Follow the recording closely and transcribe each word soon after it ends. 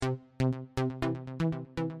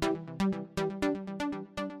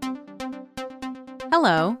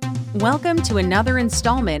Hello. Welcome to another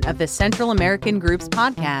installment of the Central American Group's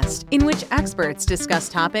podcast, in which experts discuss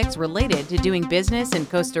topics related to doing business in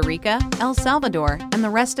Costa Rica, El Salvador, and the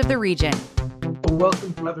rest of the region.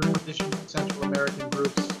 Welcome to another edition of Central American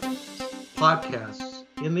Group's podcasts.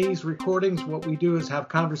 In these recordings, what we do is have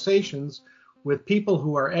conversations with people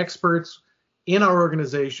who are experts in our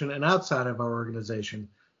organization and outside of our organization.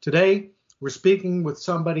 Today, we're speaking with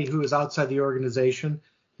somebody who is outside the organization.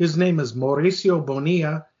 His name is Mauricio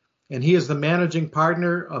Bonilla, and he is the managing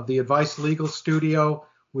partner of the Advice Legal Studio,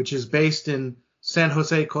 which is based in San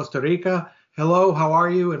Jose, Costa Rica. Hello, how are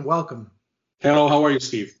you, and welcome. Hello, how are you,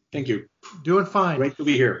 Steve? Thank you. Doing fine. Great to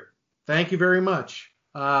be here. Thank you very much.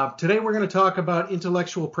 Today we're going to talk about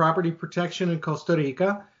intellectual property protection in Costa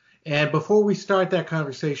Rica. And before we start that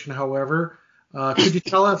conversation, however, could you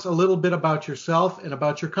tell us a little bit about yourself and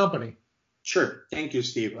about your company? Sure. Thank you,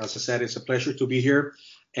 Steve. As I said, it's a pleasure to be here.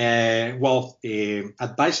 Advice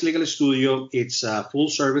Legal Studio, it's a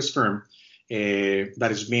full-service firm that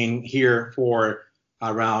has been here for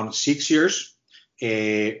around 6 years.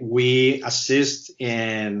 We assist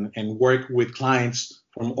and work with clients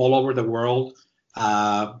from all over the world,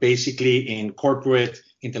 basically in corporate,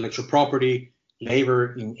 intellectual property,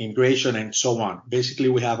 labor, immigration, and so on. Basically,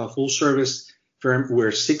 we have a full-service firm.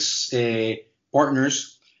 We're 6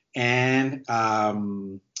 partners, and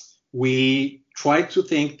we try to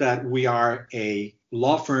think that we are a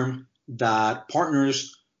law firm that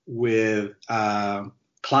partners with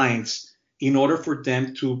clients in order for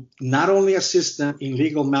them to not only assist them in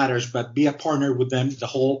legal matters, but be a partner with them the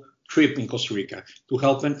whole trip in Costa Rica to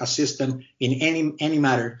help them, assist them in any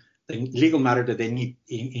matter, the legal matter that they need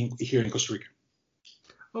here in Costa Rica.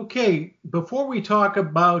 Okay, before we talk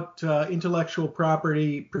about intellectual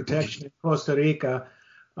property protection in Costa Rica,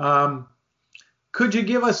 could you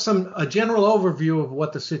give us a general overview of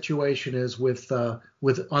what the situation is with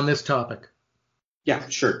on this topic? Yeah,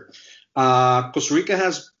 sure. Costa Rica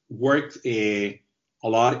has worked a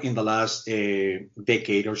lot in the last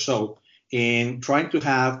decade or so in trying to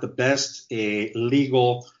have the best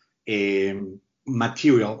legal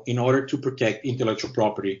material in order to protect intellectual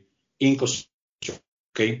property in Costa Rica.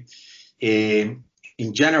 Okay, in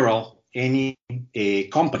general, any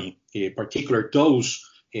company, particular those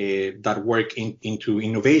that work into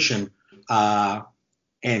innovation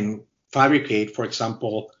and fabricate, for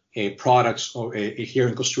example, products here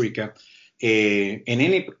in Costa Rica, in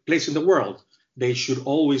any place in the world, they should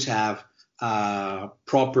always have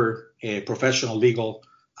proper professional legal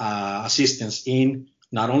assistance in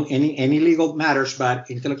not only any legal matters, but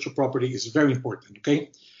intellectual property is very important. Okay,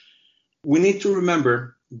 we need to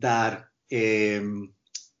remember that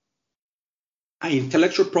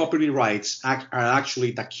intellectual property rights are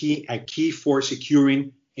actually a key for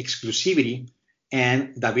securing exclusivity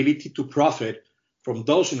and the ability to profit from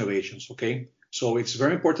those innovations. Okay, so it's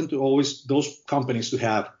very important to always those companies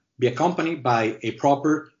to be accompanied by a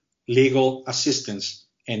proper legal assistance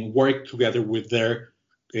and work together with their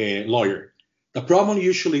lawyer. The problem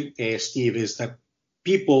usually, Steve, is that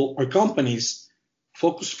people or companies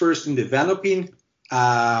focus first in developing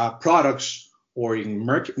products or in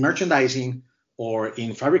merchandising or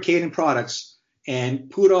in fabricating products and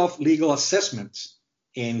put off legal assessments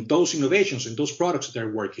in those innovations, in those products that they're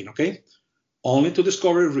working, okay? Only to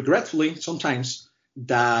discover, regretfully, sometimes,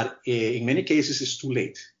 that in many cases it's too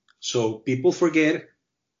late. So people forget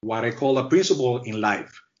what I call a principle in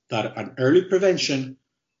life, that an early prevention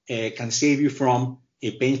can save you from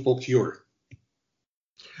a painful cure.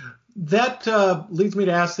 That leads me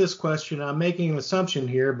to ask this question. I'm making an assumption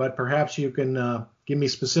here, but perhaps you can give me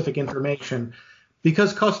specific information.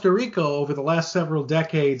 Because Costa Rica over the last several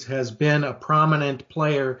decades has been a prominent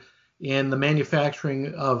player in the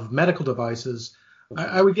manufacturing of medical devices,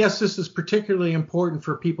 I would guess this is particularly important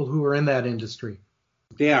for people who are in that industry.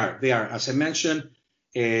 They are. As I mentioned,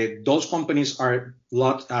 those companies are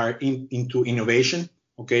into innovation,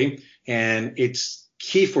 okay? And it's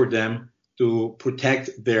key for them to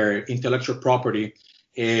protect their intellectual property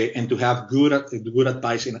and to have good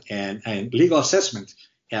advice and legal assessment,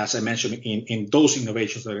 as I mentioned, in those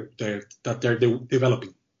innovations that they're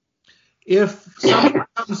developing. If someone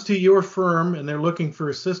comes to your firm and they're looking for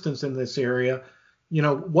assistance in this area,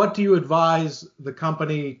 what do you advise the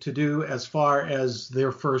company to do as far as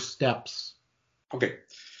their first steps? Okay.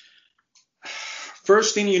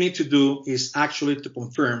 First thing you need to do is actually to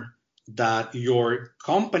confirm that your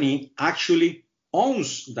company actually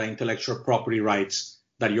owns the intellectual property rights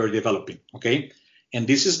that you're developing, okay? And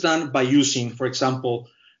this is done by using, for example,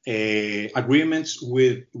 agreements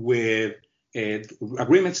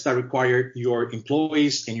agreements that require your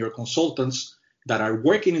employees and your consultants that are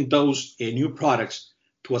working in those new products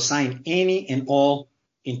to assign any and all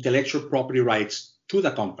intellectual property rights to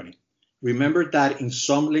the company. Remember that in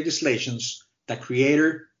some legislations, the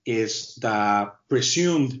creator is the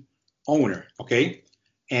presumed owner, okay?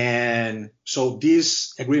 And so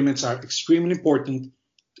these agreements are extremely important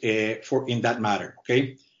in that matter,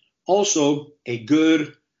 okay? Also, a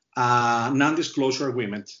good non-disclosure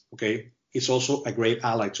agreement, okay, is also a great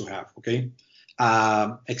ally to have, okay?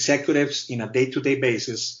 Executives in a day-to-day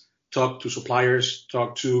basis talk to suppliers,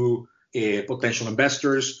 talk to potential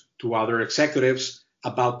investors, to other executives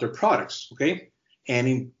about their products, okay? And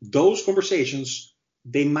in those conversations,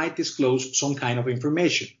 they might disclose some kind of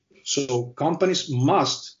information. So companies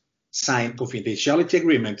must sign confidentiality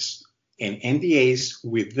agreements and NDAs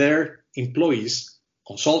with their employees,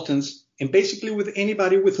 consultants, and basically with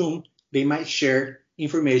anybody with whom they might share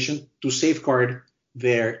information to safeguard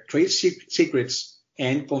their trade secrets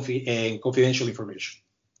and confidential information.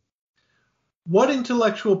 What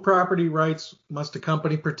intellectual property rights must a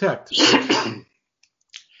company protect?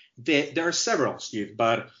 There are several, Steve,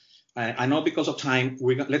 but I know because of time,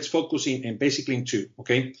 let's focus in basically in two,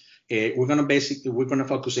 okay? We're gonna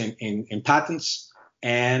focus in patents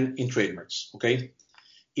and in trademarks, okay?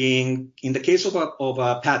 In the case of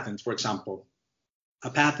a patent, for example,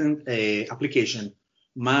 a patent application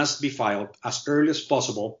must be filed as early as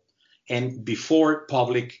possible and before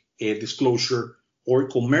public disclosure or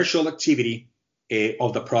commercial activity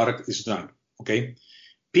of the product is done, okay?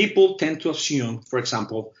 People tend to assume, for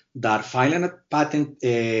example, that filing a patent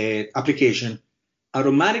application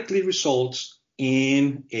automatically results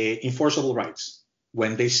in enforceable rights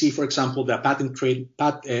when they see, for example, the patent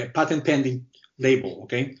pending label,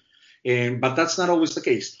 okay? But that's not always the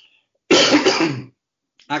case.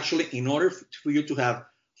 Actually, in order for you to have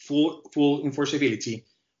full enforceability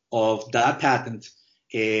of that patent,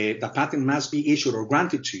 the patent must be issued or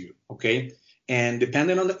granted to you, okay? And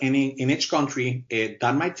depending on in each country,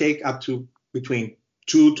 that might take up to between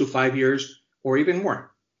 2 to 5 years or even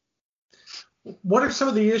more. What are some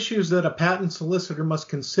of the issues that a patent solicitor must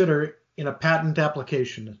consider in a patent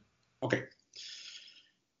application? Okay.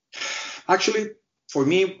 Actually, for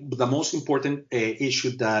me, the most important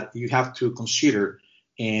issue that you have to consider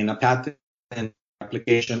in a patent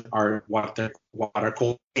application are what are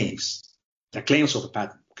called claims, the claims of the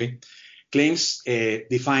patent, okay? Claims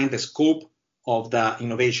define the scope of the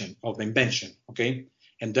innovation, of the invention, okay?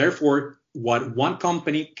 And therefore, what one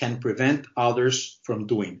company can prevent others from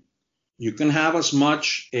doing. You can have as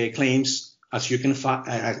much claims as you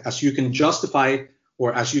can justify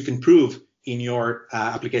or as you can prove in your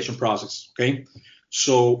application process, okay?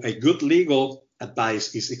 So a good legal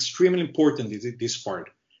advice is extremely important in this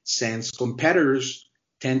part, since competitors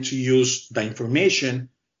tend to use the information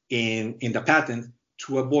in the patent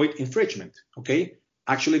to avoid infringement, okay?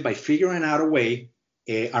 Actually, by figuring out a way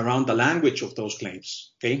around the language of those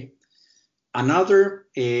claims, okay? Another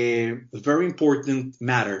very important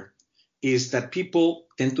matter is that people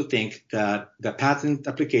tend to think that the patent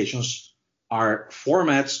applications are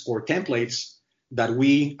formats or templates that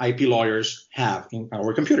we IP lawyers have in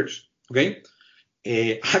our computers, okay?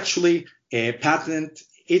 Actually,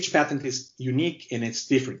 each patent is unique and it's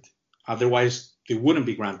different. Otherwise, they wouldn't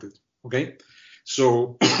be granted, okay?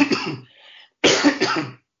 So,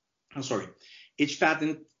 I'm sorry. Each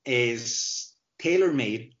patent is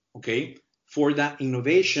tailor-made, okay, for that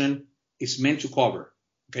innovation is meant to cover,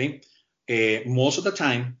 okay? Most of the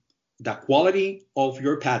time, the quality of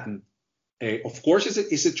your patent, of course,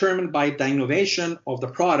 is determined by the innovation of the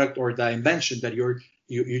product or the invention that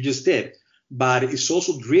you just did, but it's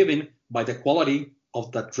also driven by the quality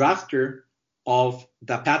of the drafter of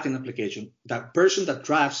the patent application, the person that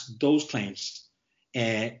drafts those claims.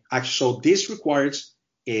 So this requires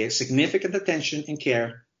a significant attention and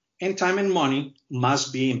care, and time and money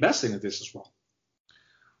must be invested in this as well.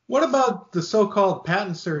 What about the so-called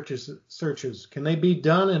patent searches? Can they be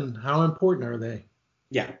done, and how important are they?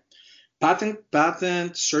 Yeah,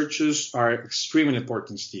 patent searches are extremely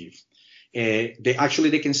important, Steve.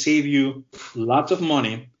 They can save you lots of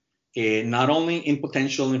money, not only in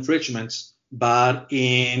potential infringements, but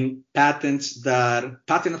in patent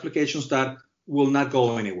applications that will not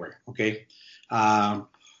go anywhere. Okay.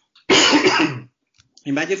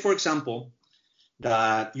 Imagine, for example,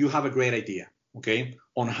 that you have a great idea, okay,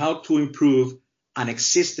 on how to improve an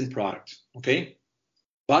existing product, okay?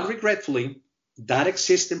 But regretfully, that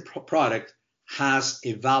existing product has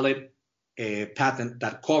a valid patent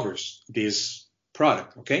that covers this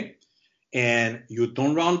product, okay? And you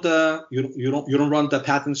don't run the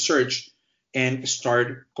patent search and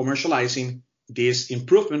start commercializing this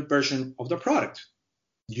improvement version of the product.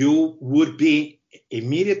 You would be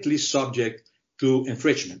immediately subject to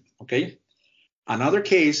infringement, okay? Another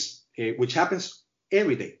case, which happens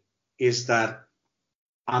every day, is that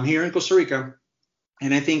I'm here in Costa Rica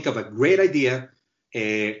and I think of a great idea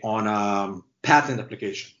on a patent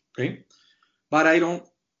application, okay? But I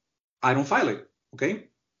don't file it, okay?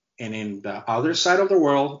 And in the other side of the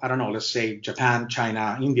world, I don't know, let's say Japan,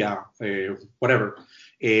 China, India, whatever,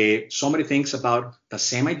 somebody thinks about the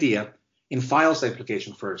same idea and files the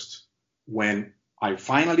application first. When I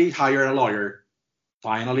finally hire a lawyer,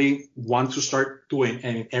 finally want to start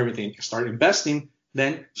doing everything, start investing,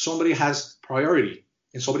 then somebody has priority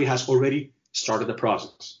and somebody has already started the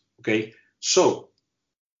process, okay? So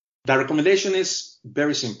the recommendation is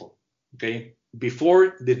very simple, okay?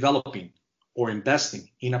 Before developing or investing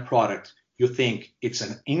in a product you think it's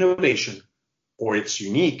an innovation or it's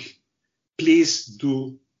unique, please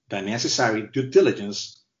do the necessary due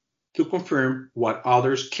diligence to confirm what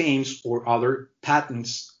others' claims or other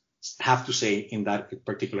patents have to say in that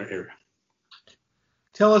particular area.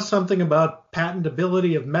 Tell us something about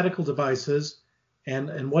patentability of medical devices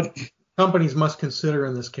and what companies must consider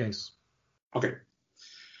in this case. Okay.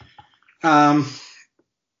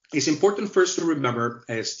 It's important first to remember,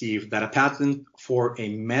 Steve, that a patent for a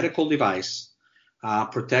medical device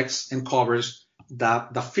protects and covers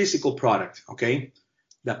the physical product, okay?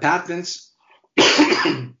 The patents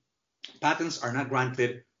are not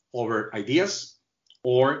granted over ideas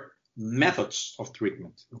or methods of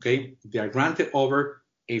treatment, okay? They are granted over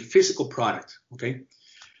a physical product, okay?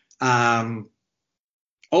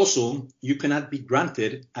 Also, you cannot be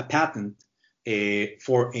granted a patent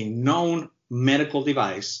for a known medical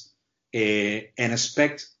device and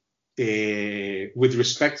expect with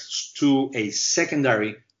respect to a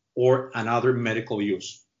secondary or another medical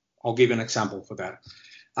use. I'll give you an example for that.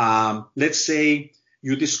 Let's say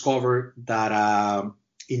you discover that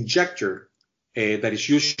injector that is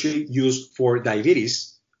usually used for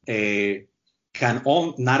diabetes can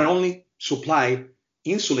not only supply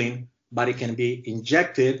insulin, but it can be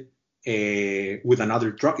injected with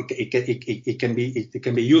another drug. It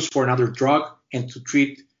can be used for another drug and to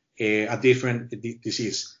treat a different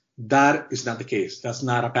disease. That is not the case. That's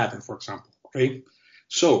not a patent, for example. Okay,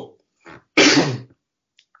 so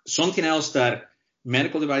something else that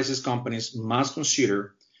medical devices companies must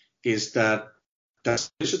consider is that the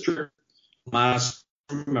solicitor must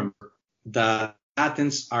remember that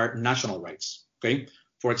patents are national rights. Okay,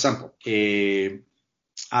 for example, a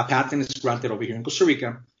patent is granted over here in Costa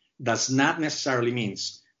Rica does not necessarily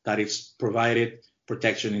means that it's provided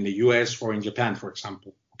protection in the US or in Japan, for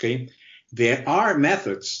example. Okay, there are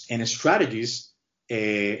methods and strategies,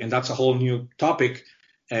 and that's a whole new topic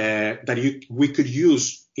that we could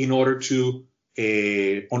use in order to,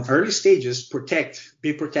 on early stages,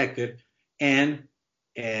 be protected and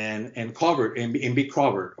covered and be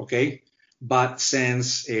covered. Okay, but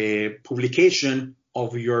since publication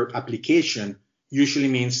of your application usually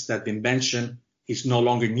means that the invention is no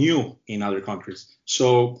longer new in other countries.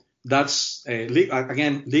 So that's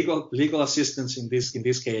legal assistance in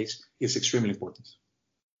this case is extremely important.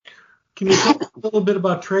 Can you talk a little bit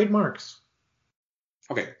about trademarks?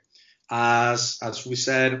 Okay, as we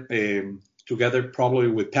said, together probably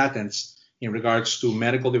with patents in regards to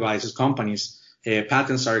medical devices companies,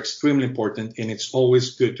 patents are extremely important, and it's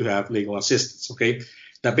always good to have legal assistance. Okay,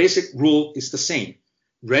 the basic rule is the same.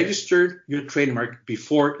 Register your trademark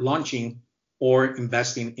before launching or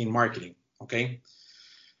investing in marketing, okay?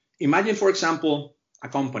 Imagine, for example, a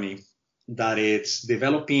company that is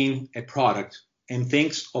developing a product and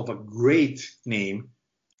thinks of a great name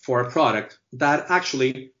for a product that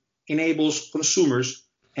actually enables consumers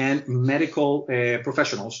and medical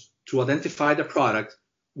professionals to identify the product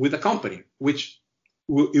with a company, which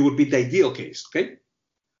it would be the ideal case, okay?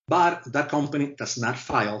 But that company does not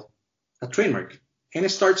file a trademark and it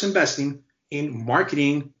starts investing in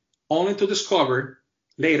marketing only to discover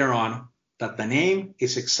later on that the name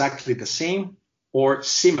is exactly the same or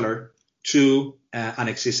similar to an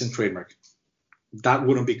existing trademark. That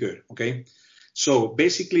wouldn't be good, okay? So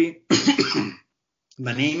basically,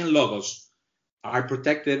 the name and logos are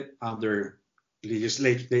protected under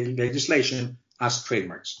legislation as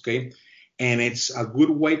trademarks, okay? And it's a good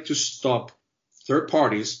way to stop third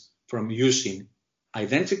parties from using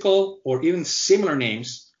identical or even similar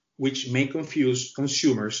names, which may confuse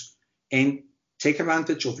consumers and take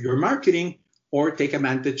advantage of your marketing or take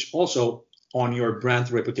advantage also on your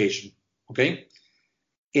brand reputation, okay?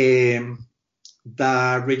 The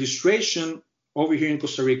registration over here in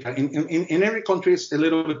Costa Rica, in every country it's a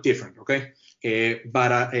little bit different, okay?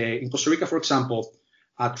 But in Costa Rica, for example,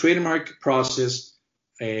 a trademark process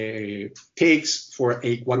takes for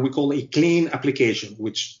what we call a clean application,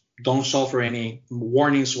 which don't suffer any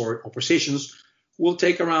warnings or oppositions, will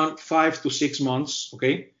take around 5 to 6 months,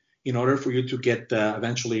 okay, in order for you to get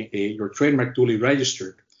eventually your trademark duly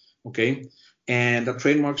registered, okay? And the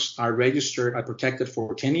trademarks are registered and protected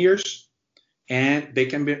for 10 years, and they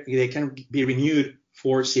can be renewed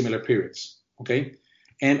for similar periods, okay?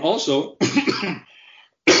 And also,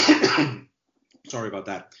 sorry about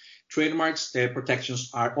that. Trademarks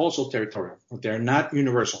protections are also territorial. They're not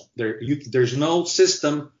universal. There's no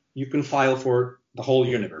system you can file for the whole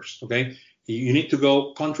universe, okay? You need to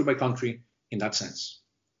go country by country in that sense.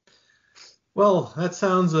 Well, that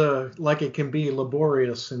sounds like it can be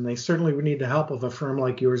laborious, and they certainly would need the help of a firm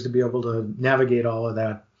like yours to be able to navigate all of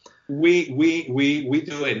that. We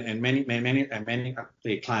do it, and many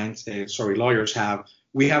clients, lawyers have.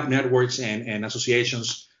 We have networks and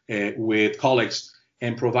associations with colleagues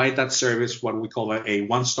and provide that service, what we call a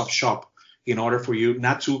one-stop shop, in order for you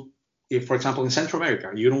not to, if, for example, in Central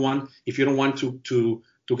America, if you don't want to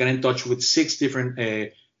get in touch with 6 different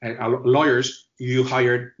lawyers, you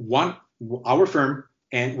hired our firm,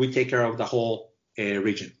 and we take care of the whole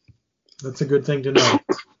region. That's a good thing to know.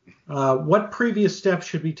 What previous steps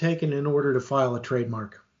should be taken in order to file a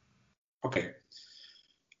trademark? Okay.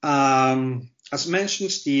 As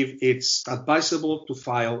mentioned, Steve, it's advisable to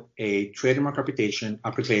file a trademark application,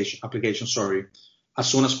 as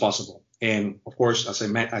soon as possible. And of course, as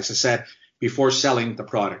I said, before selling the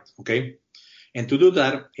product, okay? And to do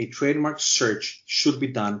that, a trademark search should be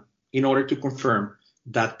done in order to confirm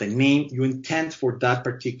that the name you intend for that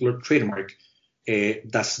particular trademark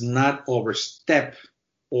does not overstep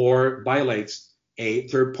or violates a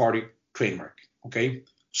third-party trademark, okay?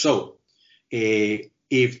 So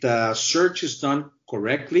if the search is done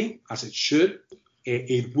correctly, as it should,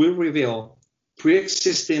 it will reveal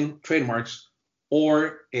pre-existing trademarks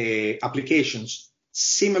or applications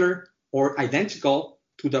similar or identical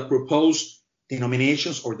to the proposed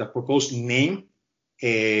denominations or the proposed name.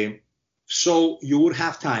 So you would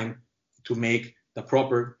have time to make the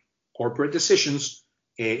proper corporate decisions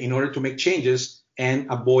in order to make changes and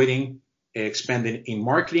avoiding expending in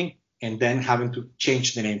marketing and then having to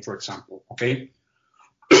change the name, for example, okay?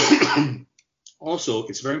 Also,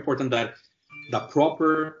 it's very important that the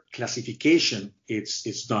proper classification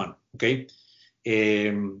is done, okay?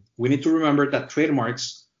 We need to remember that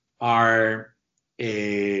trademarks are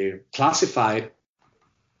classified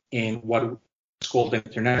in what is called the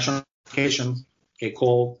international classification,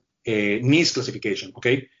 called NICE classification,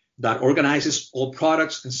 okay? That organizes all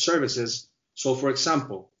products and services. So, for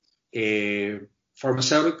example,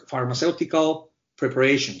 pharmaceutical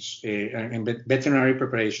preparations and veterinary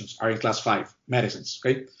preparations are in class 5, medicines,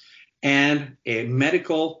 okay? And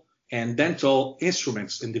medical and dental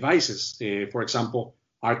instruments and devices, for example,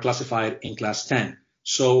 are classified in class 10.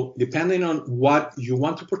 So depending on what you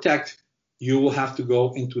want to protect, you will have to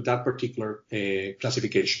go into that particular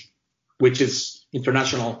classification, which is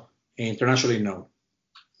internationally known.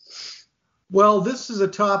 Well, this is a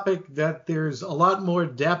topic that there's a lot more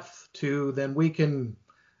depth to than we can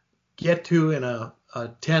get to in a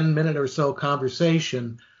 10-minute or so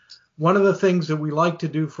conversation. One of the things that we like to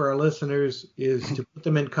do for our listeners is to put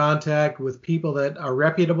them in contact with people that are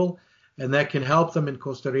reputable and that can help them in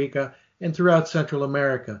Costa Rica and throughout Central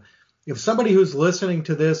America. If somebody who's listening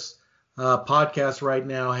to this podcast right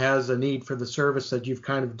now has a need for the service that you've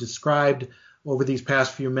kind of described over these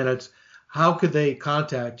past few minutes, how could they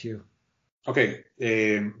contact you? Okay,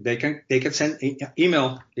 they can send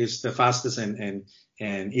email is the fastest and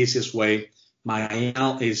easiest way. My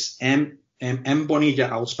email is mbonilla.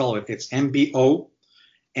 I'll spell it. It's mbonilla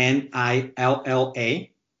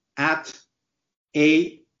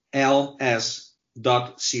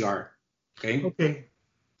 @als.cr. Okay. Okay.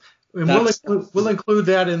 And we'll include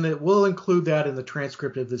that in the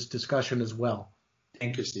transcript of this discussion as well.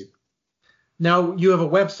 Thank you, Steve. Now you have a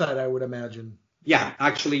website, I would imagine. Yeah,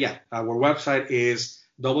 actually, yeah. Our website is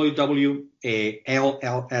www.als.cr.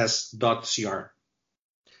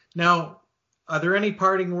 Now, are there any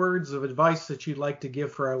parting words of advice that you'd like to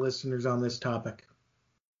give for our listeners on this topic?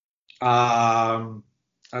 In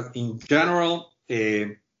general,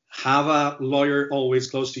 have a lawyer always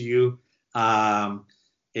close to you. And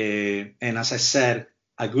as I said,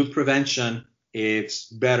 a good prevention is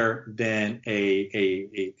better than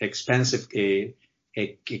a expensive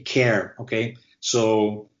care. Okay,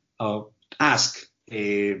 so ask,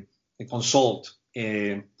 consult,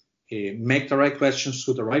 make the right questions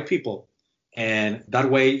to the right people, and that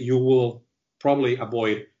way you will probably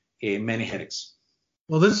avoid many headaches.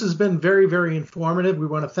 Well, this has been very, very informative. We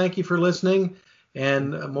want to thank you for listening.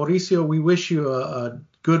 And Mauricio, we wish you a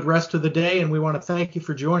good rest of the day, and we want to thank you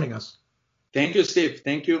for joining us. Thank you, Steve.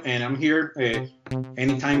 Thank you. And I'm here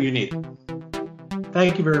anytime you need.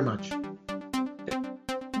 Thank you very much.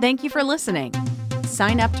 Thank you for listening.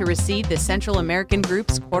 Sign up to receive the Central American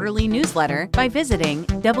Group's quarterly newsletter by visiting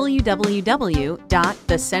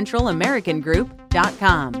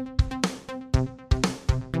www.thecentralamericangroup.com.